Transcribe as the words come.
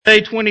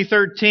Day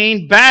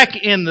 2013, back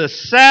in the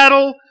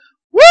saddle.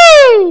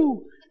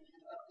 Woo!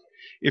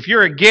 If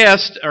you're a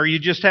guest or you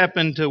just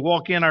happen to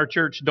walk in our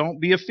church,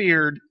 don't be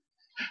afeared.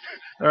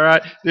 All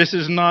right, this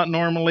is not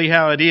normally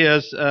how it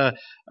is.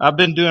 I've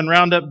been doing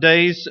Roundup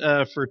Days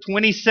for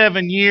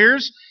 27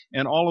 years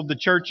in all of the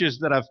churches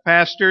that I've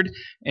pastored,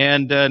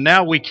 and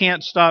now we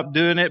can't stop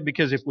doing it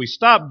because if we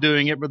stopped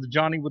doing it, Brother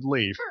Johnny would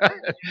leave.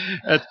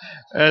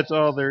 That's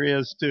all there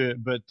is to it.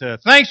 But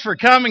thanks for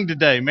coming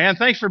today, man.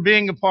 Thanks for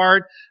being a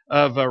part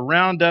of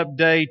Roundup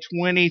Day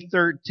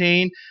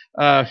 2013.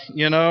 I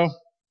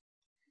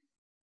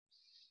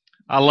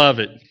love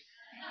it.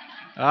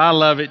 I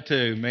love it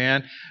too,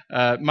 man.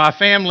 My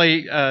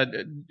family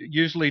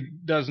usually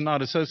does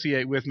not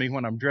associate with me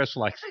when I'm dressed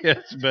like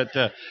this, but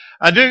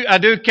I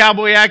do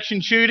cowboy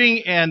action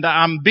shooting, and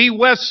I'm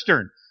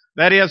B-Western.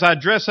 That is, I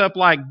dress up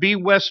like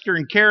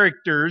B-Western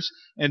characters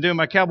and do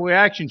my cowboy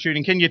action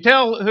shooting. Can you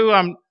tell who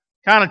I'm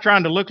kind of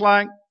trying to look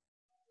like?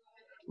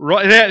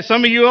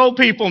 Some of you old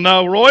people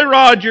know Roy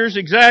Rogers,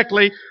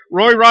 exactly.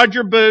 Roy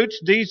Roger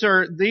boots. These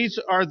are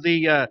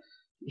the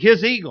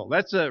his eagle.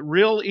 That's a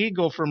real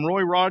eagle from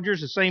Roy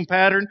Rogers, the same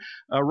pattern.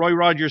 Roy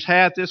Rogers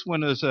hat. This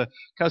one is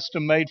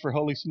custom made for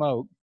Holy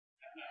Smoke.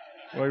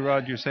 Roy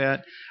Rogers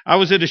hat. I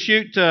was at a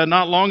shoot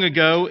not long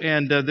ago,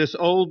 and this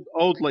old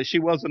lady, she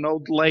was an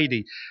old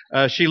lady.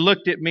 She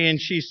looked at me and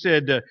she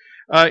said,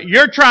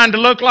 "You're trying to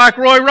look like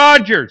Roy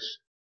Rogers,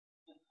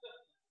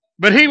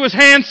 but he was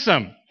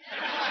handsome."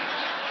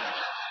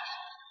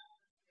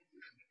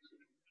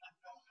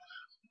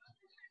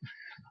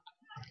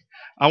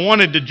 I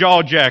wanted to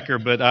jawjack her,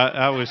 but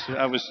I was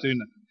too.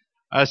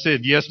 I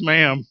said, "Yes,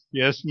 ma'am.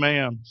 Yes,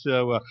 ma'am."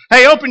 So,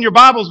 hey, open your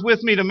Bibles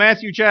with me to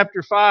Matthew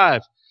chapter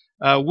 5.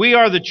 We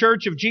are the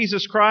Church of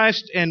Jesus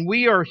Christ, and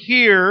we are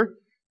here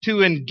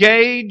to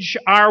engage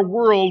our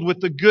world with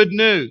the good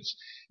news.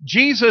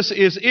 Jesus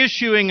is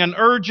issuing an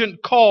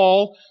urgent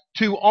call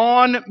to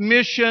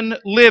on-mission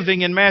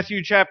living in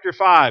Matthew chapter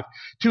 5,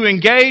 to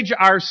engage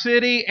our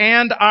city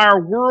and our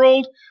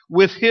world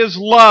with His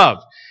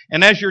love.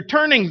 And as you're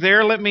turning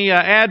there, let me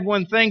add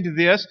one thing to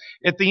this.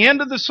 At the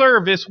end of the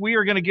service, we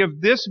are going to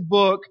give this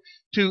book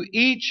to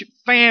each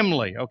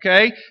family,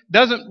 okay?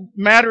 Doesn't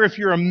matter if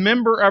you're a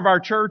member of our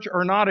church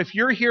or not. If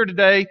you're here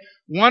today,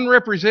 one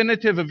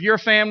representative of your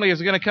family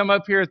is going to come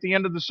up here at the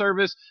end of the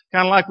service,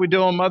 kind of like we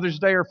do on Mother's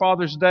Day or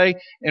Father's Day,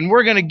 and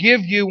we're going to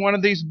give you one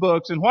of these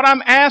books. And what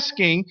I'm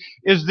asking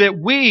is that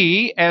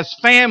we, as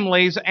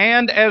families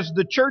and as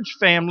the church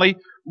family,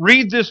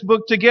 read this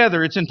book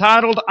together. It's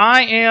entitled,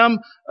 I Am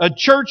a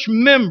Church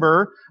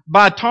Member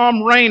by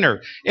Tom Rainer.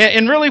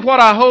 And really what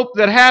I hope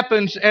that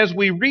happens as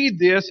we read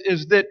this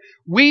is that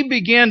we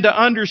begin to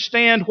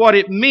understand what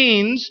it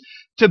means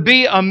to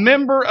be a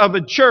member of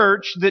a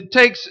church that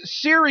takes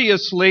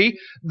seriously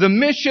the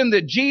mission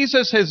that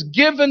Jesus has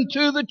given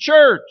to the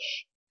church.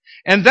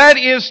 And that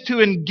is to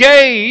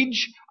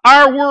engage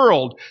our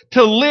world,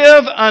 to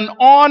live an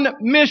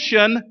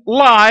on-mission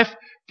life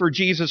for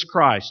Jesus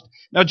Christ.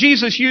 Now,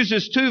 Jesus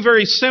uses two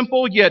very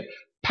simple yet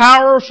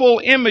powerful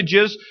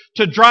images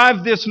to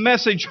drive this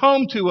message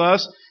home to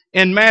us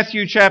in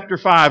Matthew chapter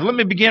 5. Let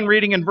me begin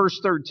reading in verse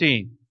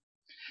 13.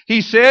 He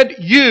said,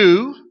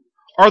 "You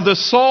are the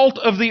salt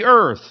of the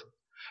earth.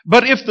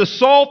 But if the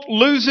salt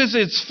loses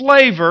its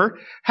flavor,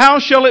 how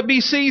shall it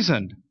be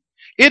seasoned?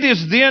 It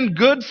is then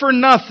good for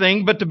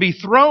nothing but to be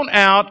thrown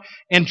out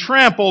and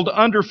trampled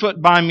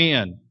underfoot by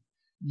men.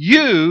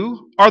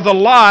 You are the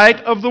light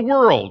of the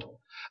world.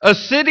 A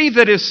city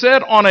that is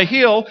set on a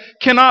hill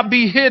cannot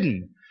be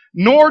hidden,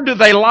 nor do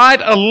they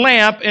light a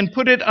lamp and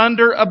put it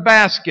under a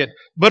basket,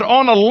 but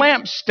on a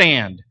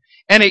lampstand,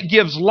 and it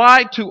gives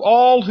light to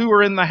all who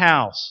are in the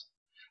house.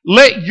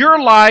 Let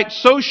your light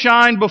so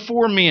shine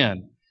before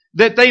men,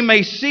 that they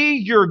may see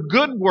your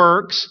good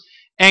works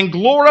and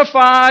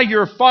glorify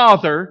your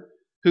Father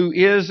who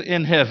is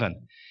in heaven."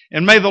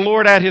 And may the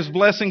Lord add His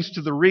blessings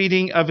to the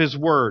reading of His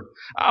Word.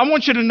 I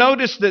want you to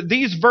notice that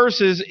these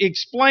verses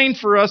explain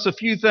for us a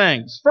few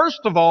things. First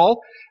of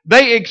all,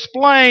 they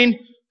explain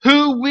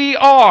who we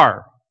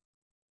are.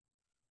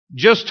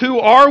 Just who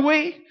are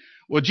we?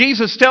 Well,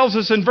 Jesus tells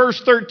us in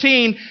verse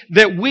 13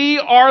 that we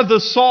are the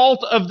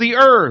salt of the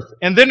earth.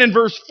 And then in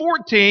verse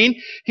 14,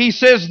 He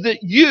says that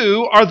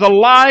you are the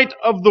light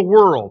of the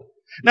world.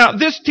 Now,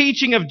 this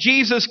teaching of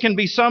Jesus can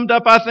be summed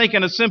up, I think,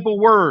 in a simple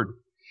word.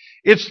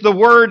 It's the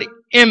word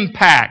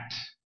impact.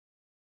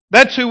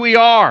 That's who we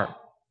are.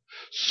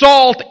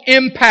 Salt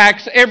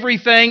impacts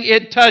everything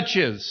it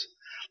touches.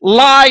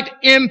 Light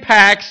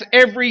impacts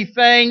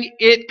everything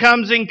it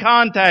comes in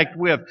contact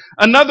with.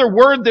 Another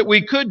word that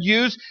we could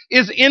use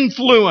is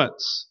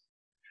influence.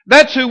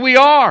 That's who we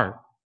are.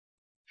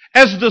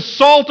 As the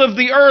salt of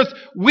the earth,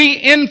 we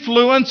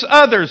influence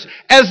others.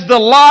 As the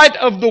light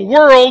of the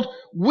world,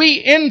 we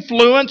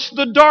influence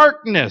the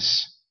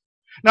darkness.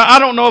 Now, I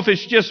don't know if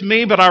it's just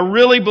me, but I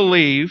really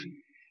believe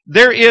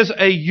there is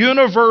a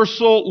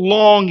universal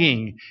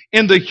longing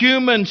in the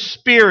human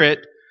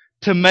spirit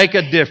to make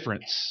a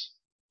difference.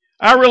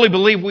 I really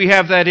believe we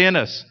have that in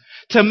us.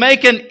 To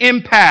make an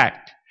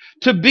impact.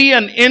 to be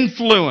an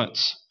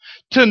influence,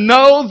 to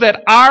know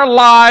that our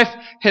life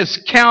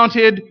has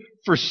counted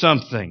for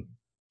something.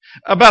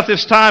 About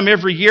this time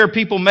every year,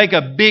 people make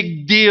a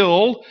big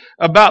deal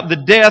about the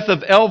death of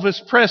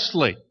Elvis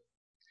Presley.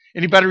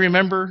 Anybody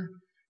remember?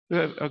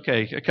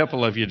 Okay, a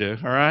couple of you do,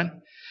 all right?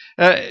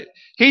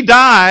 He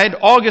died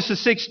August the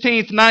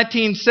 16th,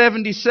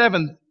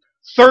 1977,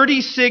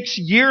 36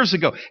 years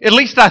ago. At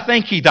least I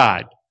think he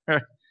died.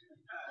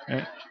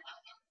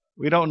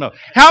 We don't know.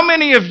 How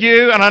many of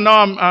you, and I know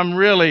I'm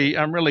really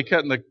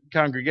cutting the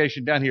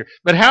congregation down here,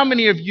 but how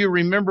many of you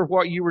remember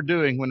what you were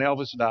doing when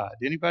Elvis died?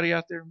 Anybody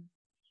out there?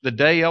 The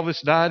day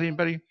Elvis died,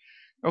 anybody?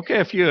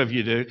 Okay, a few of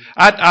you do.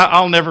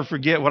 I'll never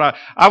forget what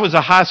I was a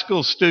high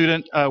school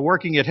student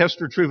working at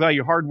Hester True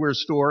Value Hardware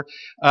Store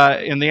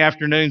in the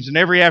afternoons, and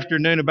every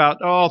afternoon about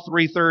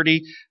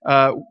 3:30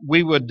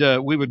 we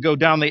would go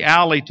down the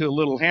alley to a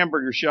little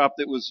hamburger shop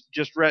that was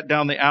just right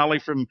down the alley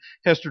from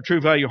Hester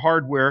True Value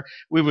Hardware.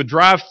 We would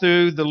drive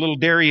through the little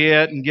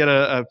Dairyette and get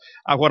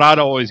what I'd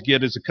always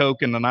get is a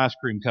Coke and an ice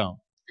cream cone.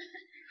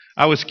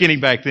 I was skinny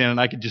back then,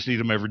 and I could just eat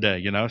them every day,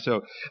 you know.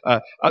 So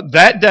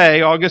that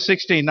day, August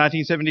 16,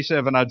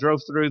 1977, I drove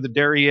through the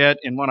Dairyette,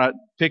 and when I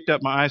picked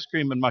up my ice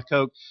cream and my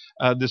Coke,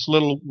 this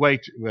little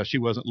waitress, well, she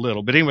wasn't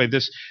little, but anyway,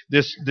 this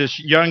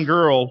young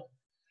girl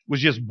was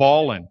just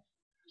bawling.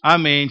 I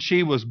mean,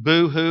 she was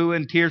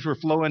boo-hooing, tears were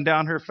flowing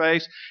down her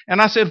face,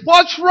 and I said,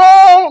 "What's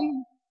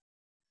wrong?"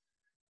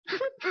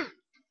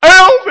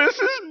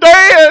 "Elvis is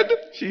dead,"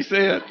 she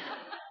said.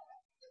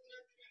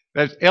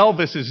 That's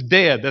Elvis is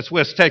dead. That's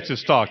West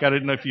Texas talk. I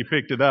didn't know if you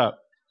picked it up.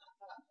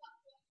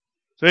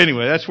 So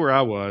anyway, that's where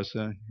I was.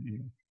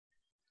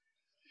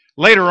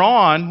 Later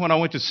on, when I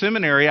went to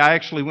seminary, I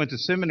actually went to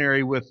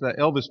seminary with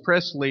Elvis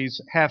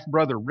Presley's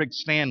half-brother, Rick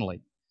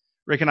Stanley.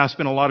 Rick and I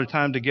spent a lot of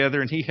time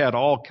together, and he had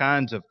all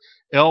kinds of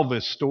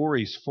Elvis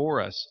stories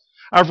for us.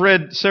 I've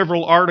read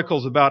several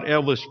articles about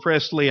Elvis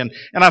Presley, and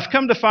I've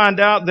come to find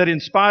out that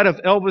in spite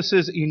of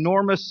Elvis's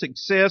enormous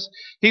success,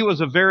 he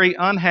was a very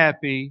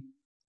unhappy,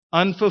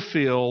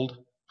 unfulfilled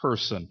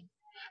person.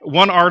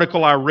 One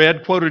article I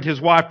read quoted his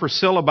wife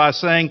Priscilla by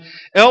saying,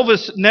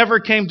 "Elvis never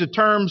came to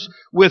terms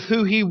with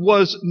who he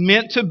was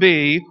meant to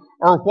be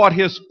or what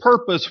his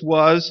purpose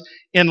was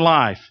in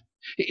life.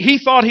 He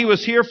thought he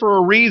was here for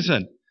a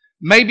reason,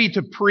 maybe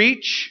to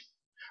preach,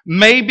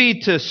 maybe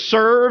to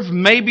serve,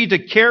 maybe to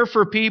care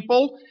for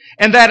people,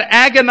 and that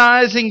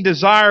agonizing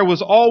desire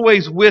was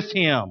always with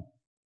him.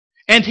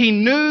 And he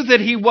knew that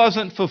he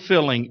wasn't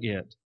fulfilling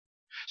it.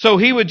 So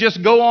he would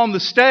just go on the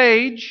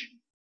stage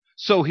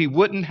so he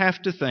wouldn't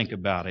have to think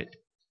about it."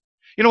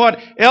 You know what?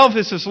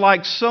 Elvis is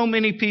like so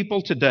many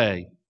people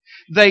today.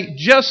 They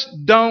just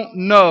don't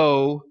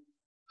know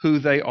who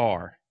they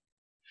are.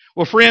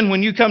 Well, friend,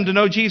 when you come to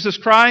know Jesus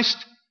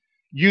Christ,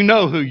 you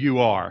know who you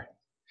are.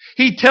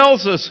 He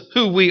tells us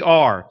who we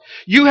are.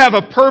 You have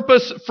a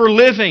purpose for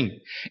living.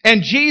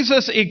 And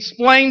Jesus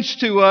explains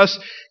to us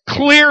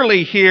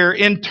clearly here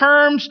in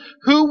terms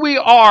who we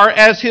are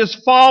as His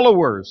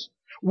followers.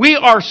 We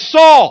are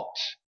salt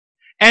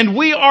and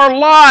we are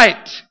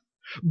light.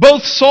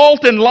 Both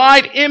salt and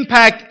light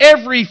impact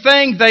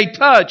everything they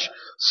touch.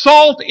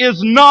 Salt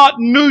is not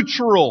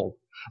neutral.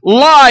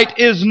 Light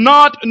is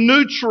not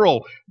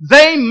neutral.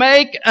 They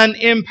make an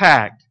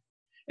impact.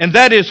 And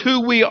that is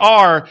who we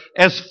are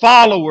as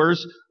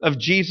followers of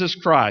Jesus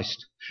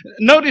Christ.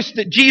 Notice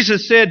that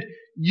Jesus said,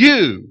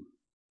 "You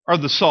are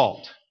the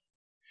salt.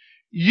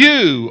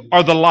 You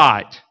are the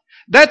light."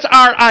 That's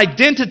our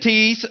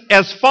identities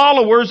as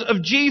followers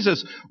of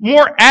Jesus.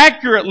 More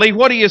accurately,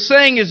 what He is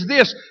saying is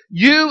this: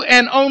 you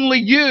and only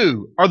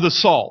you are the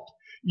salt.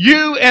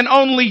 You and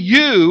only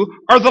you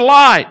are the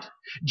light.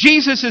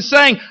 Jesus is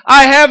saying,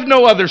 I have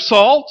no other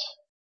salt,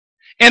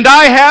 and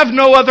I have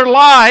no other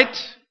light.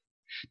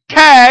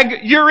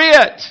 Tag, you're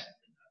it.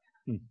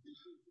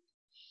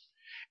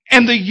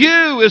 And the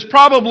you is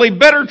probably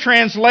better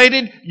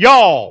translated,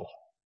 y'all.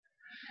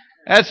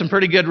 That's some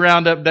pretty good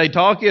Roundup Day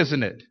talk,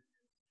 isn't it?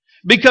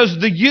 Because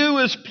the you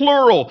is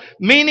plural,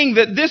 meaning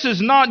that this is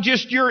not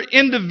just your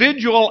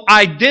individual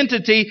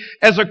identity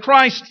as a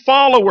Christ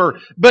follower,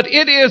 but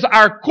it is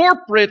our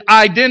corporate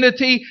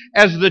identity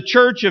as the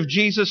Church of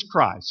Jesus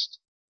Christ.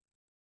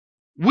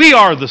 We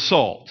are the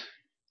salt.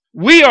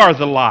 We are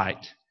the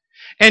light.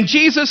 And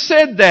Jesus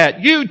said that.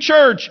 You,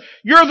 church,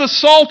 you're the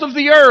salt of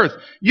the earth.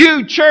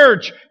 You,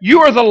 church, you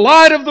are the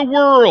light of the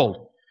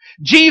world.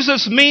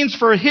 Jesus means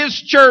for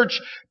His church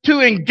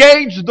to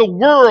engage the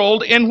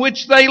world in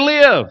which they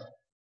live.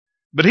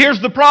 But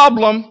here's the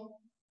problem.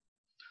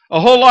 A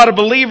whole lot of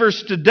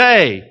believers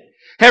today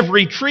have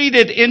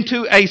retreated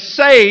into a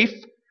safe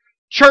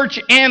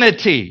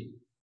churchianity.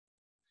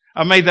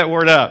 I made that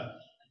word up.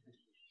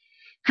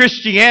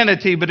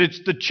 Christianity, but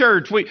it's the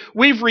church.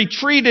 We've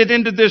retreated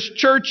into this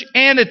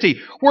churchianity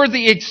where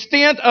the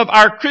extent of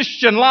our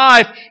Christian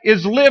life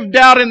is lived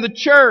out in the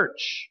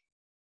church.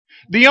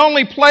 The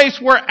only place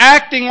we're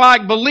acting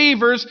like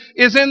believers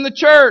is in the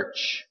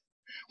church.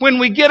 When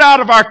we get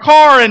out of our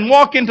car and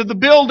walk into the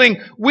building,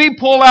 we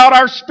pull out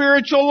our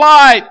spiritual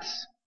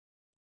lights.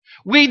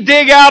 We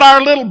dig out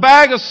our little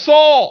bag of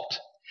salt.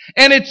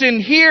 And it's in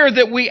here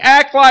that we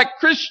act like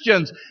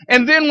Christians.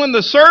 And then when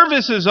the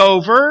service is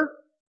over,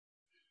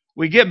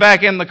 we get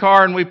back in the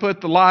car and we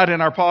put the light in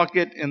our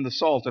pocket and the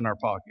salt in our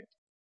pocket.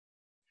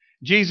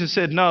 Jesus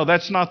said, no,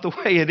 that's not the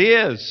way it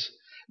is.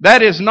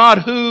 That is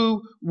not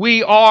who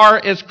we are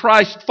as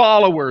Christ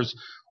followers.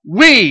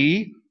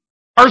 We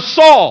are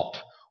salt.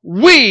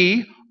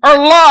 We are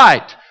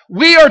light.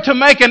 We are to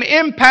make an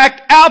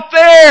impact out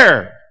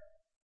there.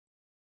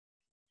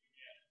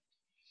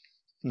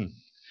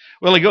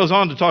 Well, he goes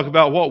on to talk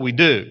about what we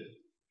do.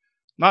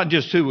 Not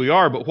just who we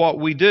are, but what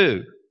we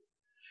do.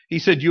 He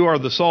said, you are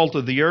the salt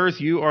of the earth.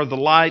 You are the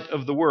light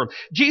of the world.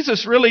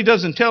 Jesus really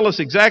doesn't tell us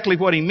exactly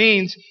what he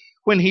means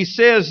when he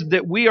says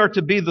that we are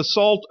to be the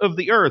salt of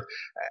the earth.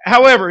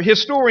 However,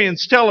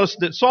 historians tell us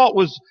that salt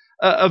was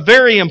a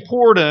very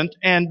important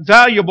and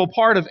valuable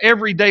part of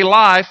everyday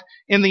life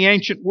in the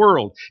ancient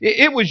world.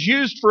 It was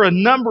used for a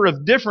number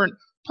of different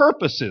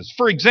purposes.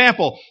 For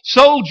example,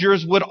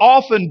 soldiers would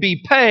often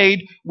be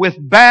paid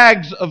with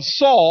bags of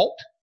salt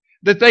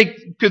that they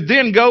could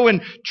then go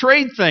and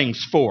trade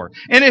things for.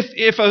 And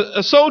if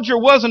a soldier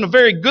wasn't a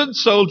very good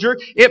soldier,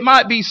 it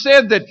might be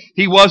said that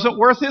he wasn't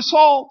worth his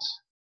salt.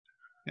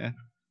 Yeah.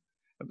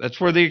 That's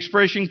where the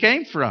expression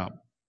came from.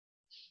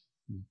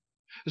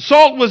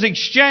 Salt was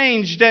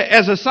exchanged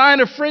as a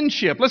sign of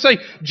friendship. Let's say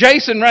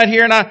Jason right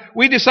here and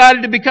we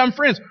decided to become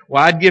friends.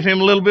 Well, I'd give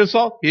him a little bit of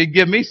salt. He'd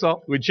give me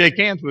salt. We'd shake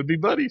hands. We'd be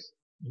buddies.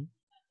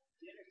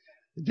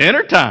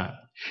 Dinner time.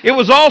 It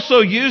was also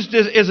used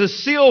as a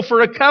seal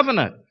for a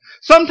covenant.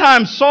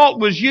 Sometimes salt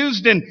was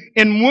used in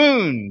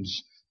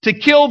wounds to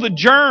kill the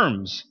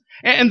germs.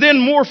 And then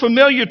more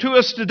familiar to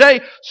us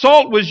today,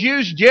 salt was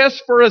used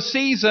just for a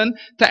season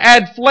to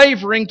add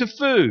flavoring to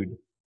food.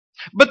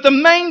 But the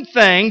main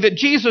thing that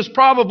Jesus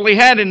probably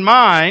had in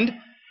mind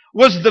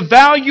was the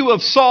value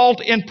of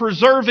salt in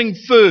preserving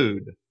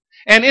food,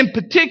 and in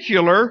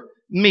particular,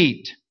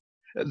 meat.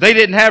 They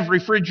didn't have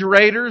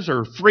refrigerators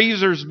or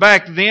freezers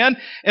back then,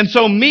 and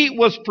so meat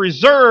was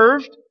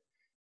preserved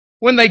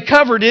when they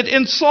covered it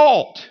in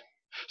salt.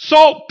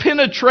 Salt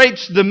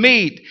penetrates the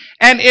meat,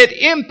 and it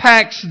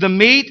impacts the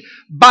meat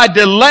by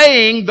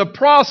delaying the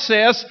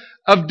process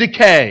of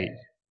decay.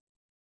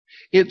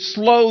 It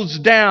slows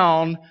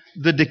down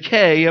the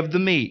decay of the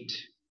meat.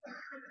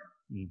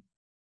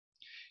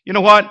 You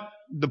know what?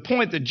 The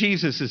point that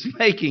Jesus is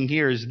making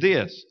here is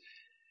this.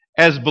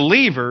 As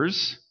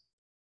believers,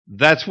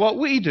 that's what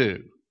we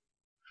do.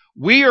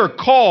 We are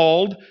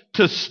called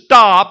to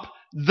stop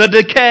the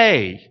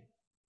decay.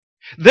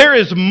 There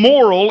is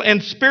moral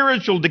and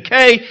spiritual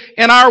decay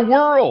in our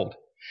world.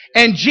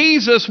 And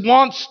Jesus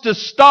wants to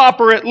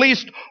stop or at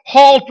least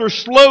halt or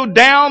slow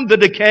down the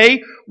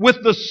decay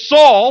with the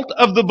salt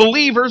of the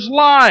believers'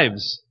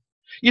 lives.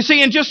 You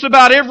see, in just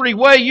about every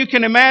way you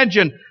can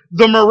imagine,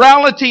 the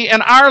morality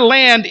in our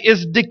land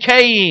is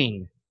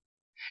decaying.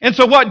 And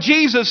so what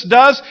Jesus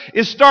does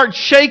is start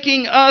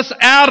shaking us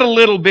out a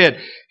little bit.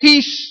 He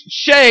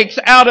shakes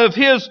out of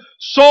His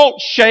salt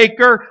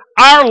shaker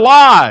our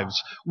lives.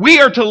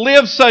 We are to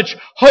live such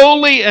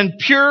holy and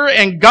pure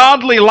and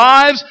godly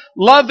lives,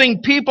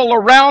 loving people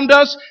around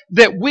us,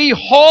 that we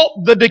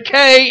halt the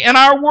decay in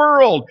our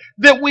world,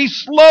 that we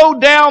slow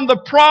down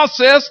the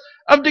process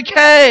of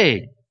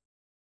decay.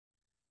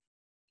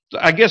 So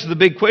I guess the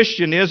big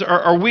question is,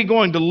 are we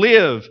going to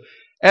live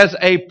as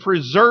a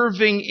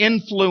preserving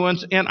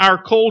influence in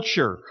our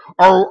culture?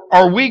 Or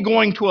are we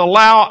going to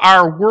allow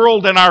our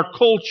world and our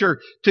culture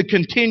to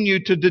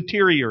continue to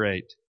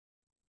deteriorate?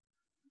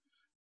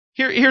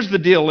 Here's the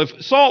deal.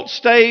 If salt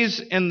stays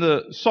in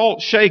the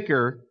salt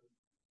shaker,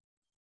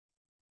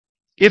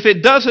 if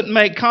it doesn't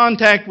make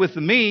contact with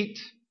the meat,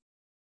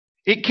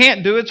 it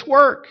can't do its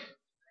work.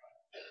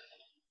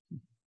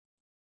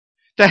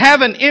 To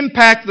have an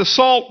impact, the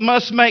salt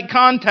must make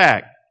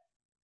contact.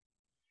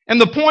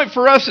 And the point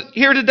for us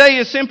here today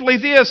is simply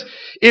this.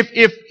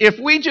 If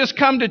we just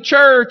come to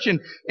church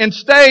and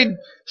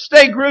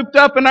stay grouped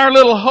up in our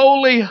little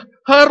holy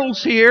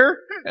huddles here,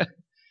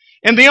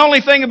 and the only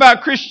thing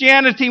about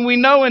Christianity we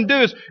know and do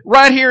is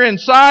right here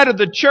inside of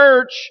the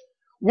church,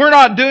 we're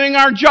not doing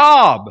our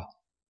job.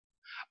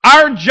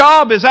 Our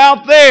job is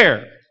out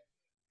there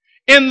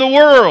in the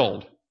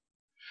world.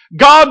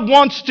 God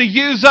wants to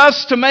use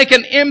us to make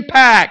an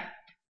impact,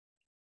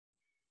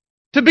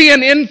 to be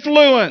an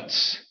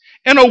influence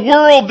in a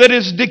world that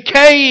is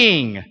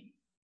decaying.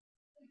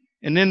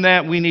 And in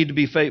that, we need to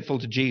be faithful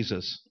to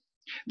Jesus.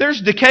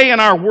 There's decay in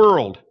our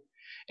world,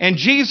 and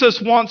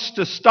Jesus wants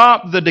to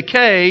stop the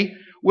decay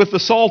with the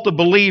salt of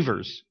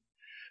believers.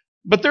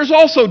 But there's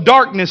also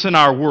darkness in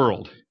our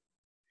world,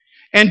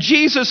 and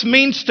Jesus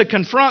means to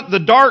confront the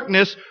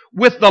darkness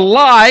with the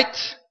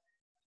light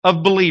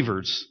of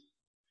believers.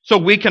 So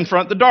we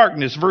confront the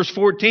darkness. Verse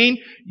 14,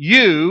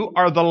 you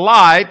are the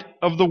light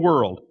of the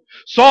world.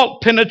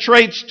 Salt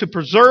penetrates to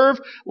preserve.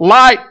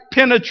 Light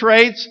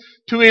penetrates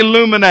to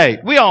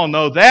illuminate. We all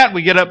know that.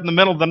 We get up in the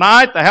middle of the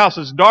night. The house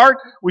is dark.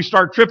 We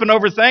start tripping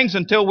over things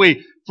until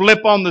we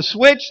flip on the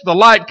switch. The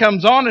light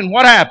comes on, and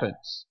what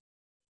happens?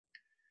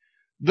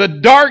 The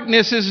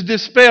darkness is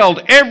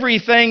dispelled.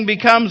 Everything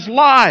becomes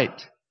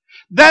light.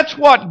 That's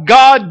what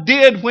God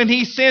did when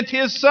He sent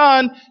His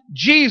Son,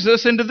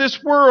 Jesus, into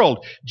this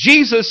world.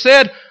 Jesus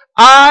said,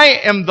 I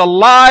am the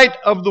light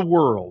of the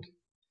world.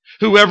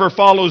 Whoever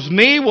follows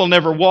me will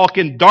never walk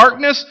in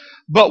darkness,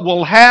 but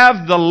will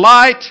have the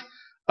light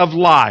of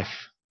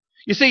life.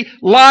 You see,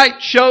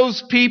 light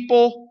shows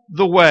people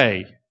the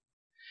way.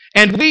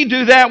 And we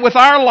do that with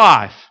our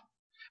life.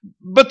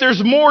 But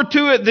there's more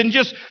to it than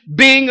just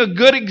being a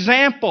good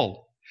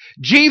example.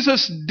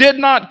 Jesus did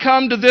not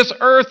come to this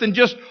earth and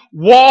just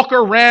walk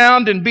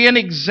around and be an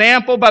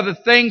example by the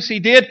things He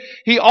did.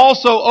 He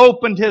also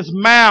opened His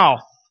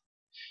mouth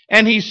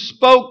and He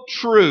spoke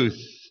truth.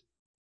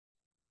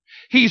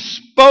 He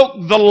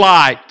spoke the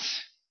light.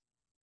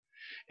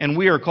 And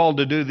we are called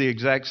to do the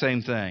exact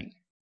same thing.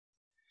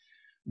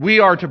 We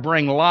are to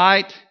bring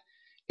light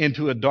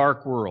into a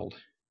dark world.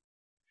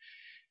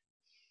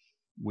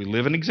 We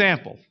live an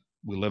example.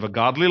 We live a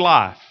godly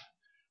life.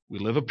 We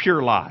live a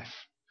pure life,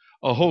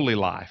 a holy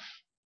life.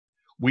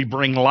 We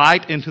bring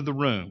light into the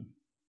room,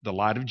 the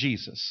light of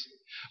Jesus.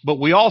 But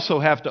we also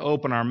have to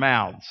open our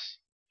mouths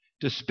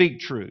to speak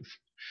truth.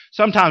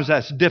 Sometimes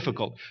that's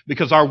difficult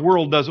because our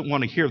world doesn't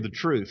want to hear the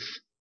truth.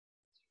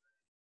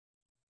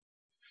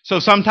 So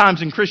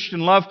sometimes in Christian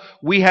love,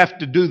 we have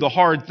to do the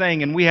hard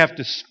thing and we have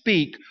to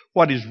speak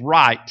what is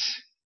right.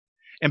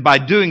 And by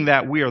doing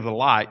that, we are the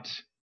light.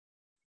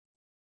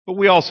 But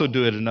we also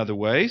do it in other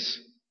ways.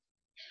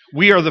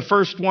 We are the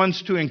first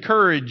ones to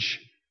encourage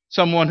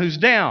someone who's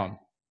down.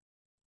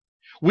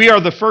 We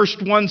are the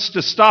first ones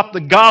to stop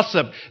the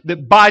gossip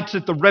that bites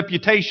at the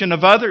reputation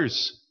of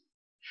others.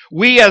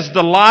 We as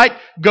the light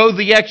go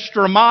the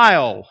extra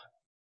mile,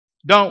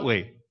 don't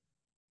we?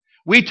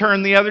 We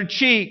turn the other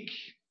cheek.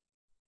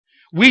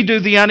 We do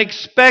the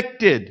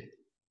unexpected.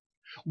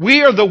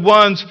 We are the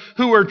ones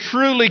who are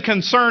truly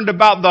concerned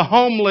about the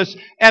homeless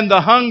and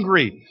the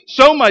hungry,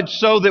 so much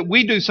so that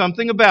we do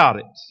something about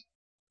it.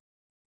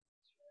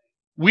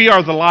 We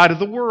are the light of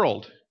the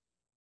world.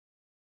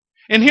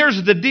 And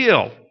here's the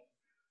deal.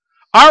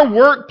 Our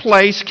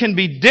workplace can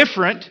be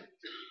different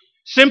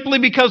simply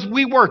because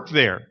we work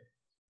there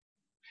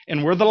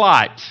and we're the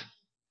light.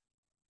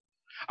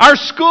 Our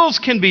schools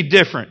can be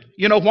different.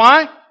 You know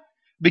why?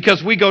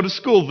 Because we go to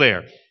school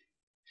there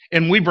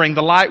and we bring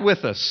the light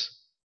with us.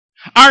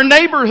 Our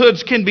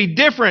neighborhoods can be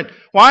different.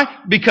 Why?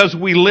 Because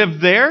we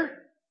live there.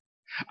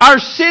 Our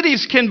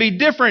cities can be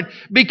different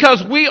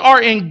because we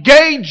are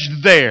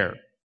engaged there.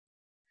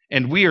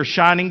 And we are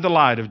shining the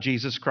light of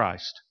Jesus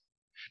Christ.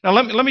 Now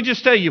let me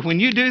just tell you, when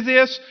you do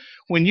this,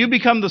 when you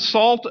become the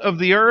salt of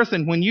the earth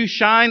and when you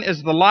shine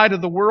as the light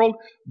of the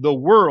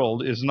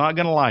world is not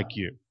going to like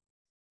you.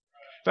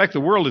 In fact, the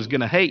world is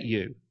going to hate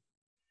you.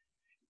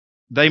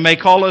 They may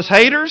call us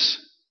haters,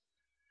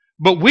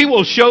 but we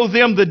will show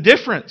them the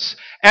difference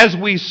as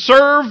we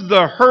serve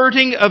the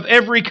hurting of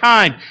every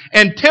kind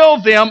and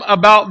tell them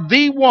about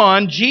the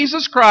one,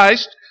 Jesus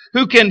Christ,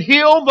 who can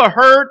heal the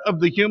hurt of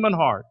the human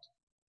heart.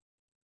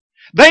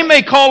 They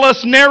may call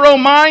us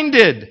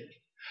narrow-minded,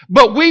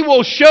 but we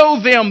will show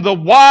them the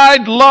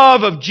wide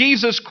love of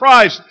Jesus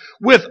Christ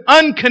with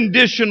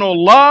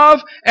unconditional love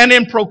and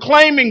in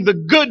proclaiming the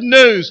good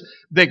news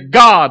that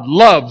God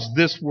loves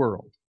this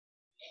world.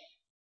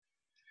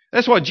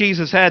 That's what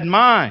Jesus had in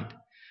mind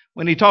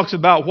when He talks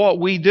about what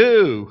we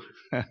do.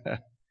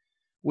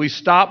 We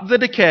stop the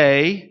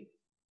decay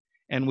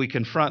and we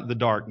confront the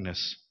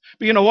darkness.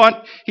 But you know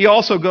what? He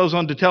also goes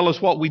on to tell us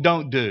what we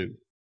don't do.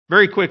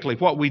 Very quickly,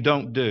 what we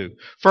don't do.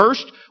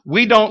 First,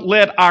 we don't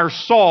let our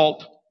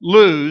salt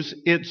lose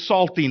its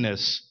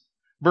saltiness.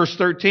 Verse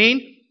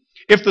 13,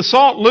 if the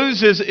salt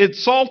loses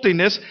its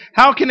saltiness,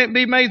 how can it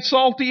be made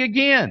salty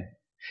again?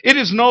 It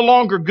is no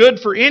longer good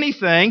for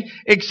anything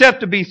except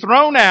to be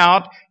thrown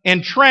out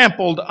and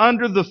trampled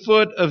under the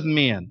foot of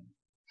men.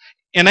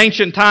 In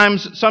ancient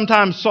times,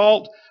 sometimes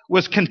salt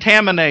was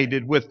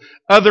contaminated with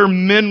other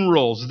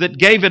minerals that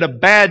gave it a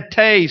bad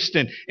taste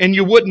and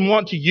you wouldn't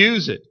want to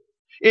use it.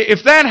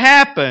 If that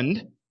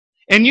happened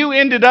and you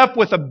ended up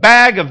with a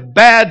bag of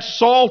bad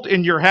salt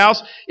in your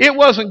house, it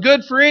wasn't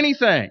good for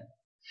anything.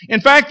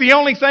 In fact, the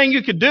only thing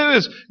you could do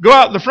is go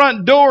out the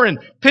front door and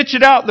pitch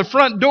it out the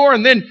front door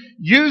and then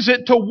use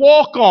it to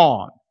walk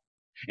on.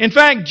 In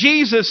fact,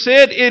 Jesus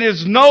said it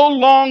is no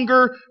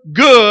longer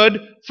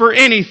good for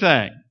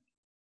anything.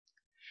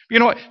 You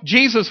know what?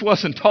 Jesus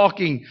wasn't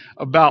talking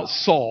about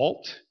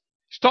salt.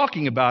 He's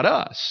talking about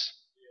us.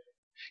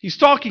 He's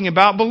talking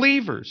about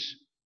believers.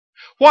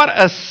 What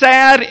a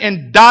sad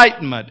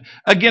indictment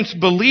against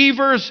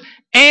believers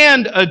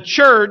and a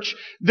church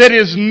that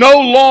is no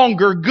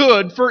longer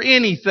good for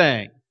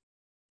anything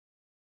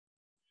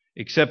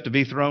except to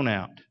be thrown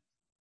out.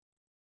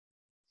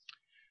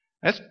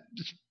 That's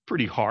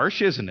pretty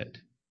harsh, isn't it?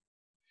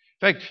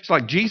 In fact, it's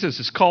like Jesus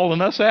is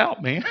calling us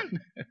out, man.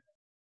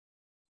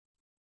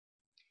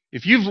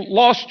 If you've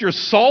lost your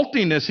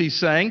saltiness, He's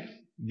saying,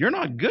 you're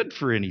not good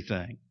for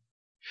anything.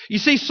 You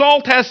see,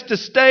 salt has to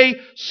stay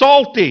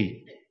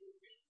salty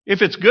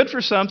if it's good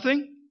for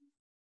something.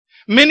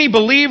 Many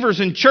believers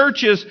in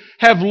churches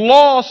have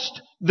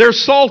lost their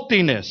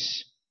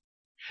saltiness.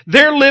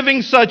 They're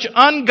living such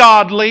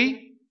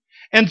ungodly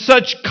and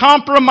such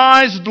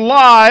compromised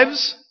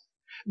lives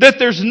that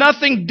there's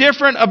nothing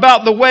different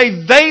about the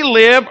way they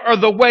live or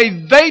the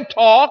way they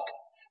talk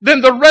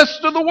than the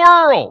rest of the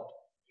world.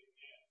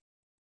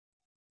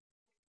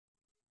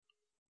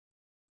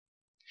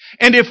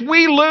 And if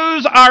we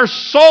lose our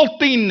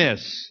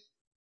saltiness,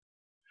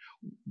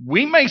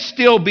 we may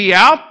still be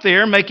out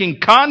there making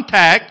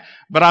contact,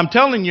 but I'm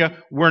telling you,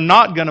 we're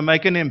not going to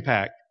make an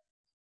impact.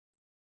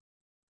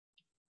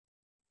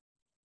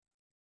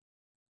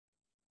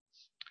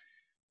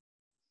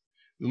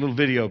 A little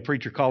video, of a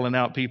preacher calling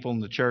out people in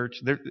the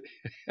church.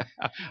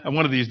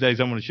 One of these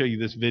days I'm going to show you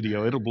this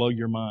video. It'll blow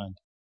your mind.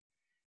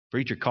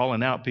 Preacher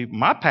calling out people.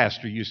 My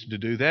pastor used to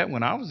do that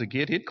when I was a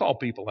kid. He'd call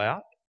people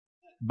out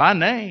by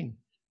name.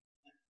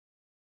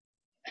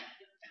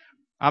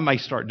 I may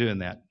start doing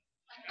that.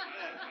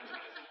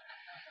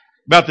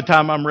 About the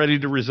time I'm ready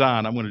to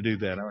resign, I'm going to do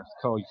that. I'm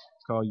going to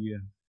call you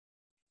in.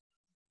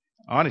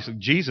 Honestly,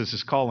 Jesus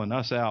is calling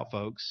us out,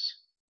 folks.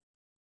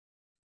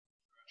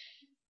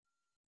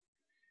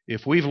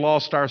 If we've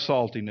lost our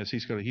saltiness,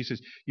 he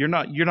says, you're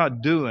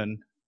not doing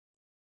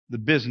the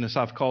business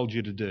I've called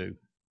you to do.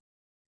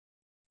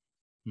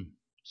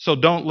 So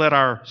don't let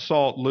our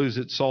salt lose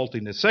its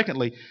saltiness.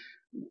 Secondly,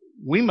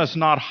 we must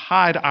not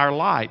hide our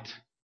light.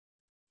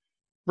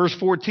 Verse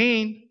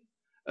 14,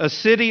 a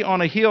city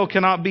on a hill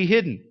cannot be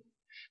hidden.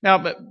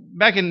 Now,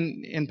 back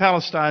in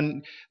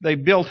Palestine, they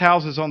built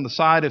houses on the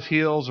side of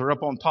hills or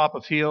up on top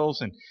of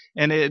hills.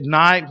 And at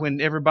night,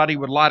 when everybody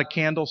would light a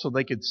candle so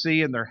they could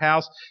see in their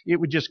house, it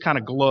would just kind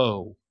of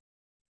glow.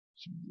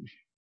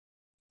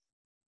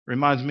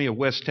 Reminds me of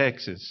West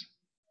Texas.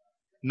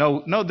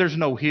 No, there's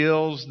no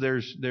hills.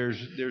 There's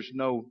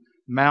no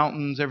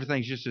mountains.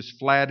 Everything's just as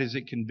flat as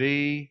it can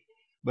be.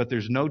 But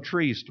there's no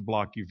trees to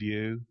block your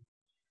view.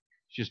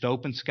 It's just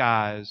open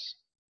skies.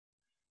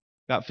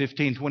 About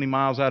 15, 20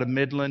 miles out of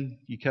Midland,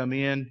 you come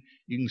in,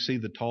 you can see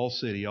the tall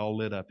city all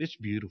lit up. It's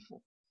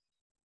beautiful.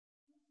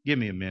 Give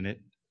me a minute.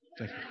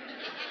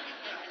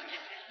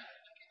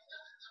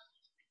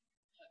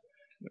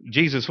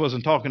 Jesus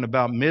wasn't talking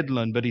about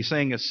Midland, but he's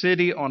saying a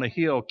city on a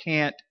hill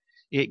can't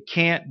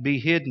be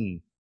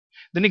hidden.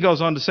 Then he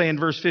goes on to say in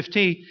verse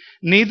 15,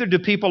 neither do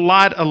people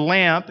light a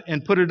lamp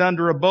and put it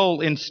under a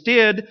bowl.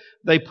 Instead,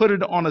 they put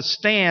it on a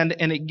stand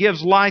and it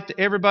gives light to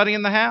everybody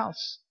in the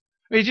house.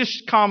 It's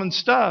just common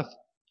stuff.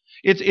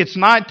 It's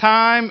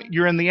nighttime.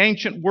 You're in the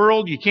ancient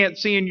world. You can't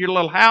see in your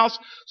little house.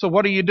 So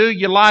what do?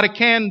 You light a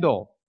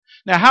candle.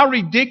 Now, how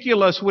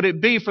ridiculous would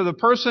it be for the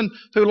person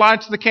who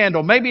lights the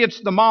candle? Maybe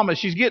it's the mama.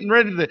 She's getting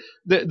ready,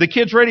 the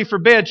kid's ready for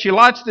bed. She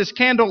lights this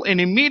candle and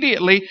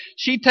immediately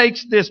she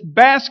takes this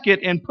basket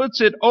and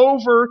puts it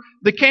over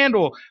the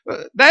candle.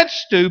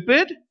 That's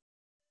stupid.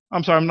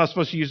 I'm sorry, I'm not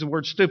supposed to use the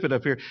word stupid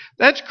up here.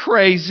 That's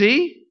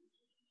crazy.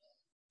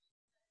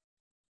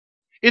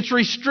 It's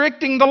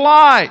restricting the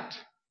light.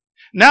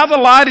 Now the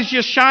light is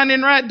just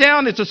shining right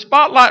down. It's a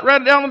spotlight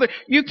right down there.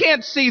 You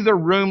can't see the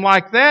room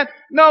like that.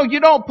 No,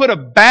 you don't put a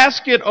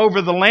basket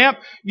over the lamp.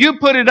 You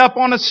put it up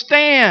on a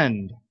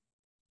stand.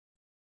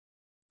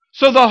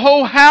 So the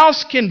whole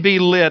house can be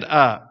lit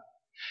up.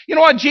 You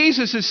know what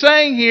Jesus is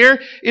saying here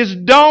is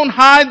don't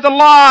hide the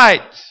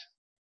light.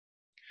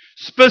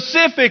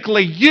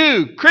 Specifically,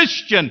 you,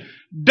 Christian,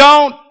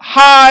 don't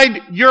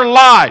hide your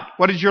light.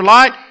 What is your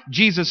light?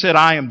 Jesus said,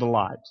 I am the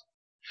light.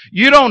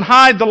 You don't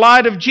hide the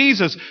light of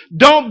Jesus.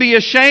 Don't be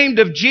ashamed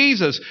of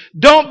Jesus.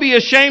 Don't be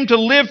ashamed to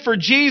live for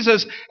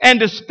Jesus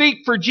and to speak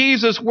for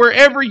Jesus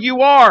wherever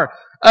you are.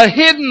 A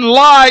hidden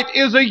light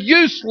is a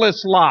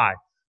useless light.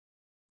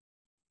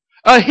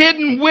 A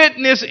hidden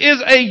witness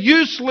is a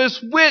useless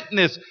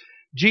witness.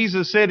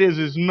 Jesus said it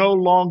is no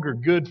longer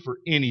good for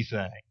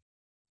anything.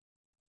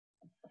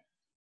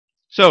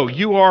 So,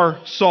 you are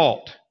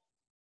salt.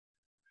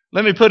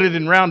 Let me put it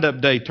in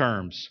Roundup Day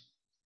terms.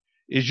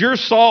 Is your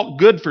salt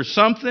good for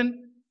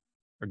something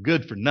or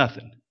good for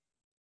nothing?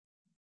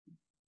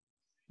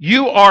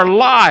 You are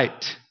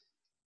light.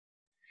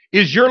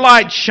 Is your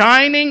light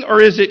shining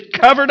or is it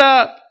covered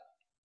up?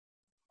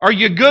 Are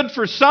you good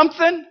for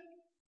something?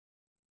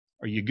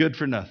 Or are you good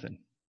for nothing?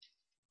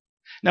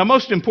 Now,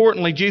 most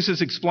importantly,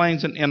 Jesus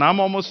explains, and I'm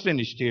almost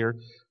finished here,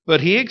 but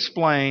he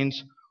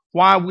explains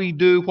why we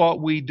do what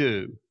we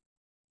do.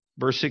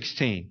 Verse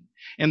 16.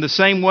 In the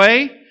same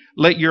way,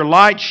 let your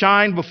light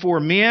shine before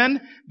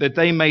men, that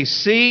they may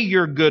see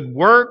your good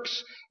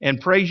works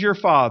and praise your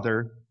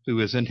Father who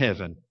is in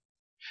heaven.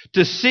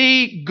 To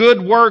see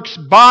good works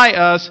by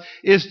us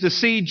is to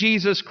see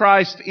Jesus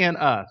Christ in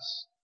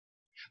us.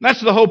 That's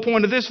the whole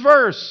point of this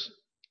verse.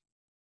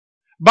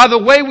 By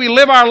the way we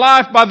live our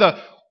life, by the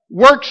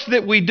works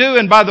that we do,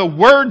 and by the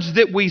words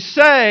that we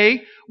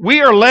say,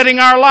 we are letting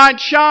our light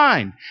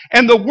shine.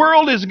 And the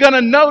world is going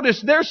to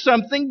notice there's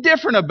something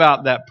different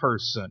about that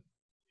person.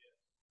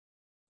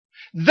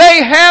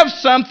 They have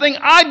something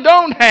I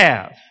don't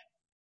have.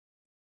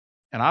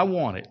 And I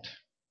want it.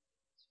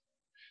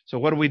 So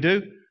what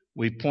do?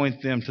 We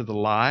point them to the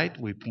light.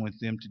 We point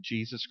them to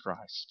Jesus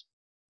Christ.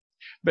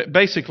 But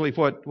basically,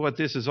 what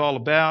this is all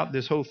about,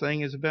 this whole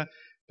thing is about,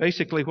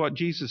 basically what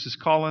Jesus is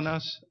calling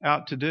us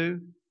out to do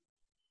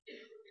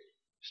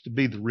is to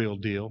be the real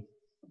deal.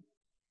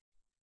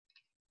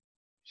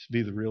 Just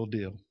be the real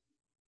deal.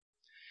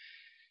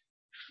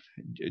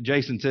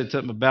 Jason said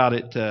something about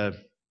it.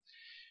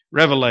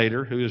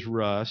 Revelator, who is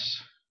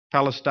Russ,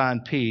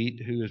 Palestine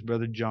Pete, who is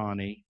Brother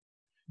Johnny,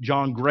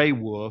 John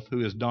Graywolf,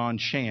 who is Don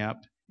Champ,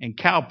 and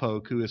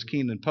Cowpoke, who is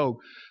Keenan Pope.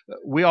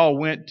 We all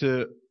went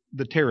to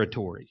the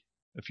territory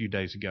a few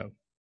days ago.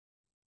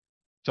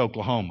 It's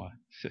Oklahoma.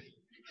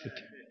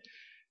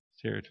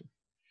 Territory.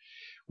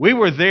 We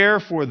were there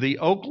for the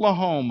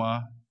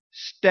Oklahoma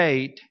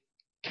State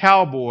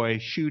Cowboy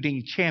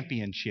Shooting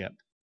Championship.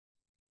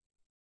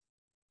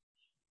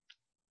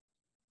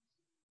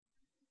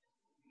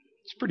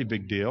 It's a pretty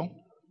big deal.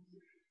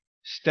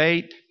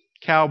 State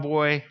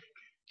Cowboy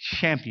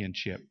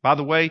Championship. By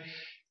the way,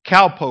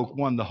 Cowpoke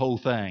won the whole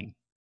thing.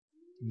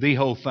 The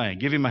whole thing.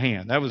 Give him a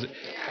hand. That was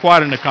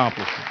quite an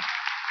accomplishment.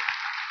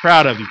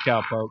 Proud of you,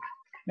 Cowpoke.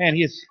 Man,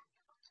 he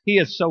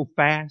is so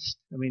fast.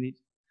 I mean,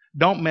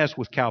 don't mess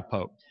with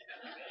Cowpoke.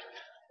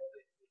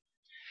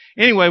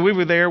 Anyway, we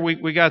were there.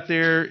 We got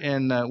there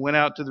and went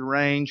out to the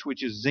range,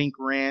 which is Zinc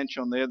Ranch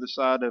on the other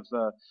side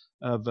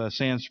of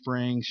Sand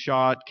Springs.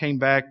 Shot. Came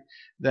back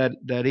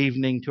that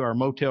evening to our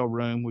motel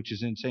room, which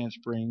is in Sand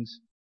Springs,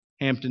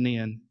 Hampton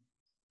Inn.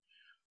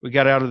 We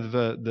got out of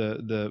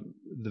the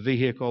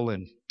vehicle,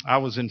 and I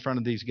was in front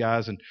of these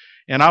guys, and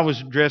I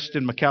was dressed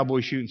in my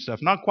cowboy shooting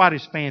stuff. Not quite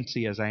as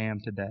fancy as I am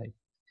today.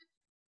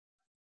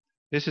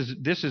 This is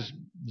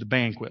the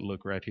banquet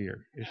look right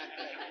here.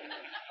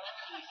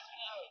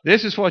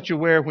 This is what you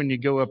wear when you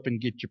go up and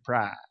get your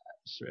prize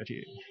right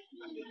here.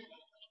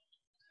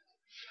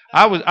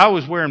 I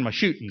was wearing my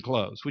shooting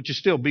clothes, which is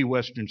still be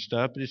Western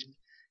stuff, but it's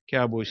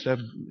cowboy stuff.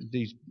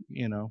 These,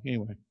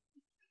 anyway.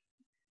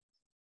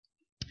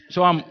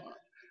 So I'm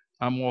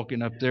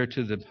walking up there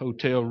to the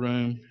hotel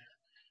room,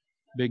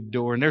 big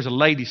door, and there's a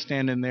lady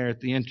standing there at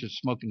the entrance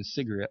smoking a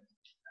cigarette.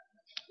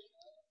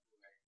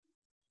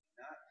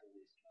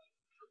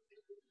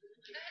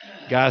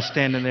 Guy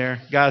standing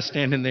there.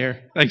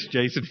 Thanks,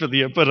 Jason, for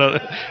the input.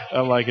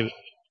 I like it.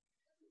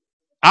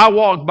 I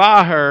walked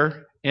by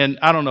her, and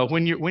I don't know,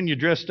 when you're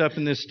dressed up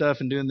in this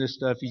stuff and doing this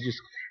stuff,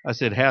 I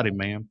said, "Howdy,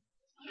 ma'am."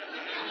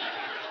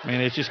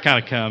 Man, it just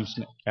kind of comes,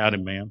 "Howdy,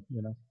 ma'am,"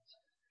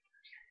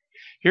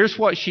 Here's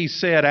what she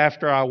said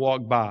after I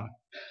walked by.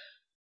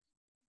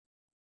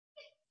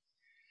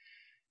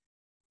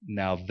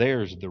 Now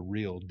there's the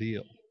real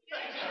deal.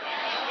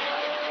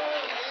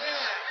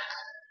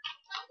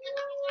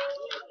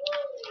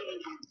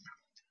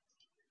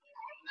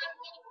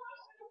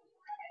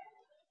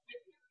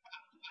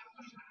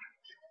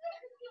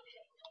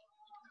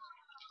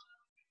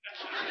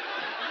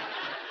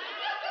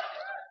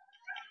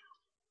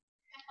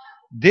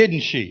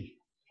 Didn't she?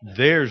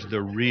 There's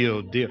the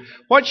real deal.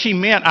 What she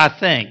meant, I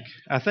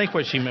think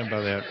what she meant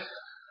by that.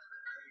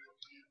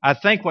 I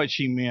think what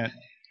she meant,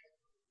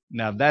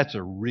 now that's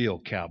a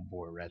real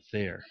cowboy right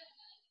there.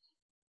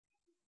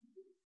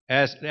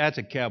 That's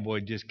a cowboy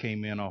just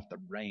came in off the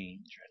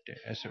range right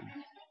there.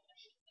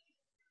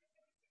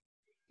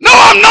 No,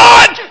 I'm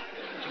not!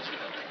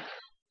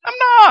 I'm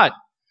not!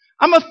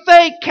 I'm a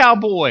fake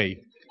cowboy.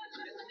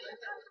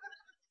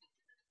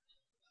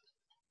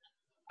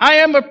 I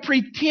am a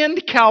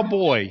pretend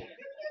cowboy.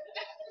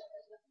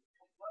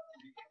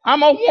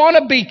 I'm a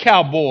wannabe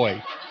cowboy.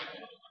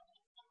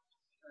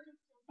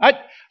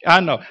 I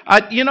know.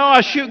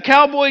 I shoot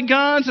cowboy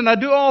guns and I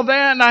do all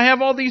that and I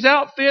have all these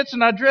outfits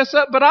and I dress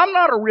up, but I'm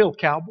not a real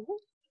cowboy.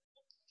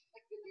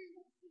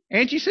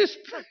 Angie says,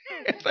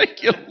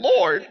 "Thank you,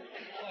 Lord."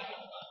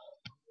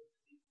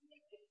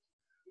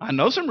 I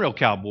know some real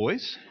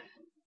cowboys.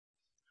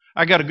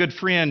 I got a good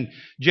friend,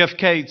 Jeff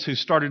Cates, who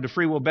started the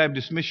Free Will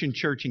Baptist Mission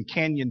Church in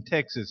Canyon,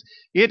 Texas.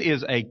 It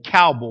is a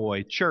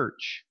cowboy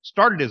church.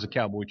 Started as a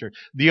cowboy church.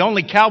 The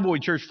only cowboy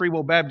church Free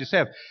Will Baptists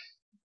have.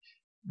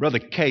 Brother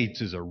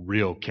Cates is a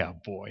real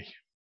cowboy.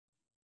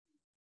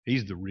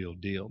 He's the real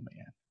deal,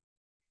 man.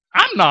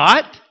 I'm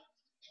not.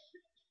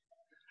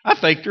 I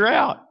faked her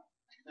out.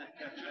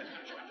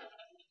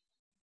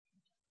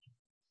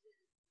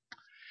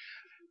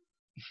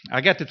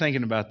 I got to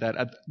thinking about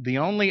that. The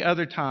only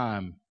other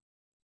time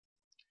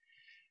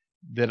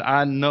that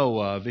I know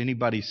of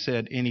anybody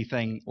said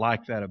anything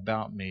like that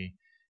about me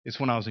is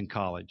when I was in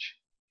college,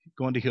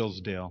 going to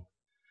Hillsdale.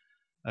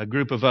 A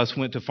group of us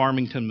went to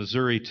Farmington,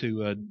 Missouri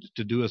to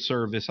do a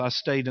service. I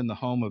stayed in the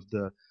home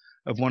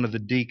of one of the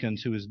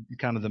deacons who was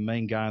kind of the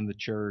main guy in the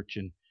church,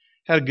 and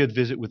had a good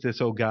visit with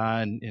this old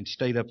guy and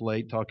stayed up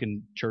late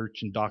talking church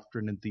and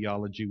doctrine and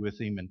theology with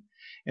him.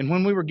 And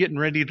when we were getting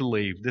ready to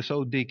leave, this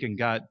old deacon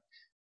got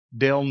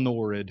Dale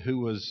Norrid, who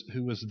was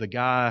the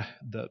guy,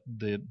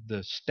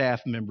 the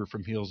staff member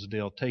from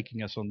Hillsdale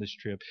taking us on this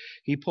trip.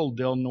 He pulled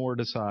Dale Norrid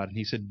aside and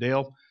he said,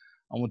 "Dale,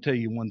 I want to tell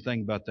you one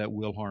thing about that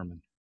Will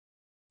Harmon."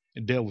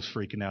 And Dale was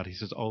freaking out. He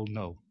says, "Oh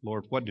no,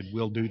 Lord, what did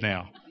Will do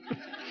now?"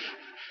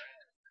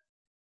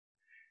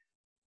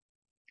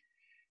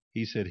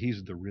 He said,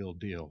 he's the real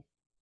deal.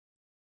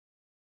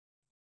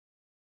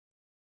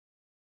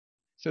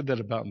 He said that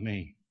about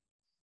me.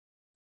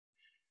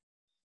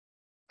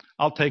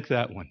 I'll take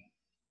that one.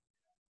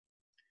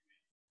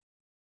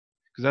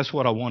 Because that's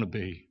what I want to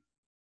be.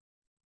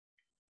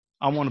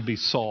 I want to be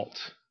salt.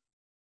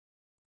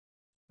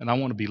 And I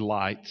want to be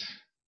light.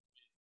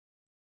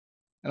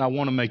 And I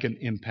want to make an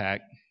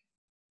impact.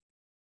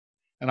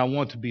 And I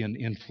want to be an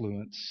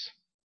influence.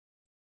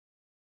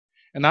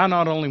 And I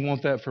not only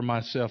want that for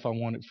myself, I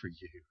want it for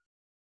you.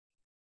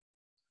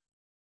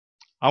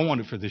 I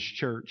want it for this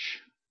church.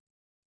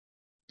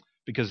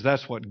 Because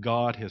that's what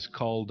God has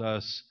called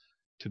us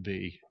to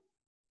be.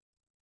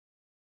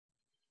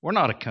 We're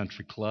not a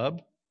country club.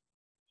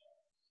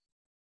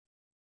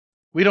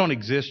 We don't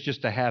exist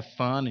just to have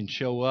fun and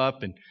show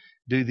up and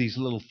do these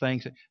little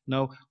things.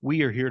 No,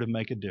 we are here to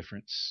make a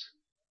difference.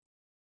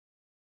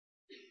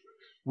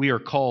 We are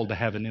called to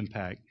have an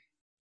impact.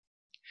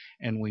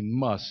 And we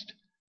must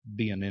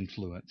be an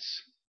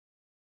influence.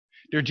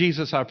 Dear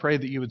Jesus, I pray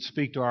that you would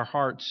speak to our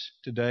hearts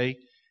today,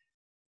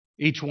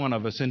 each one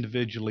of us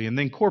individually, and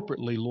then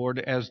corporately, Lord,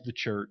 as the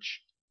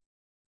church.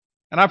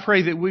 And I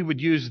pray that we would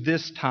use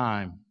this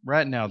time,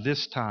 right now,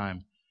 this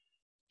time,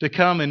 to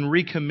come and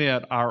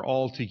recommit our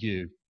all to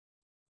you.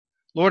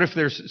 Lord, if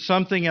there's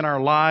something in our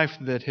life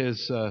that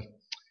has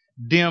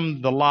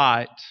dimmed the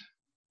light,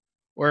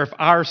 or if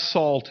our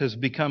salt has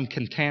become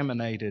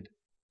contaminated,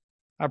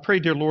 I pray,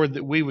 dear Lord,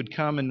 that we would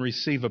come and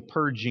receive a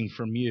purging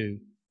from you.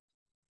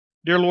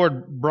 Dear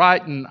Lord,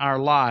 brighten our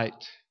light,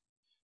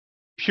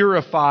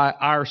 purify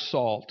our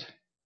salt.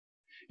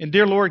 And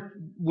dear Lord,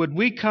 would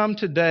we come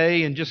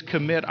today and just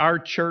commit our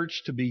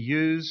church to be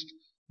used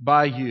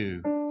by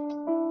you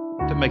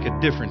to make a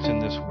difference in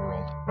this world?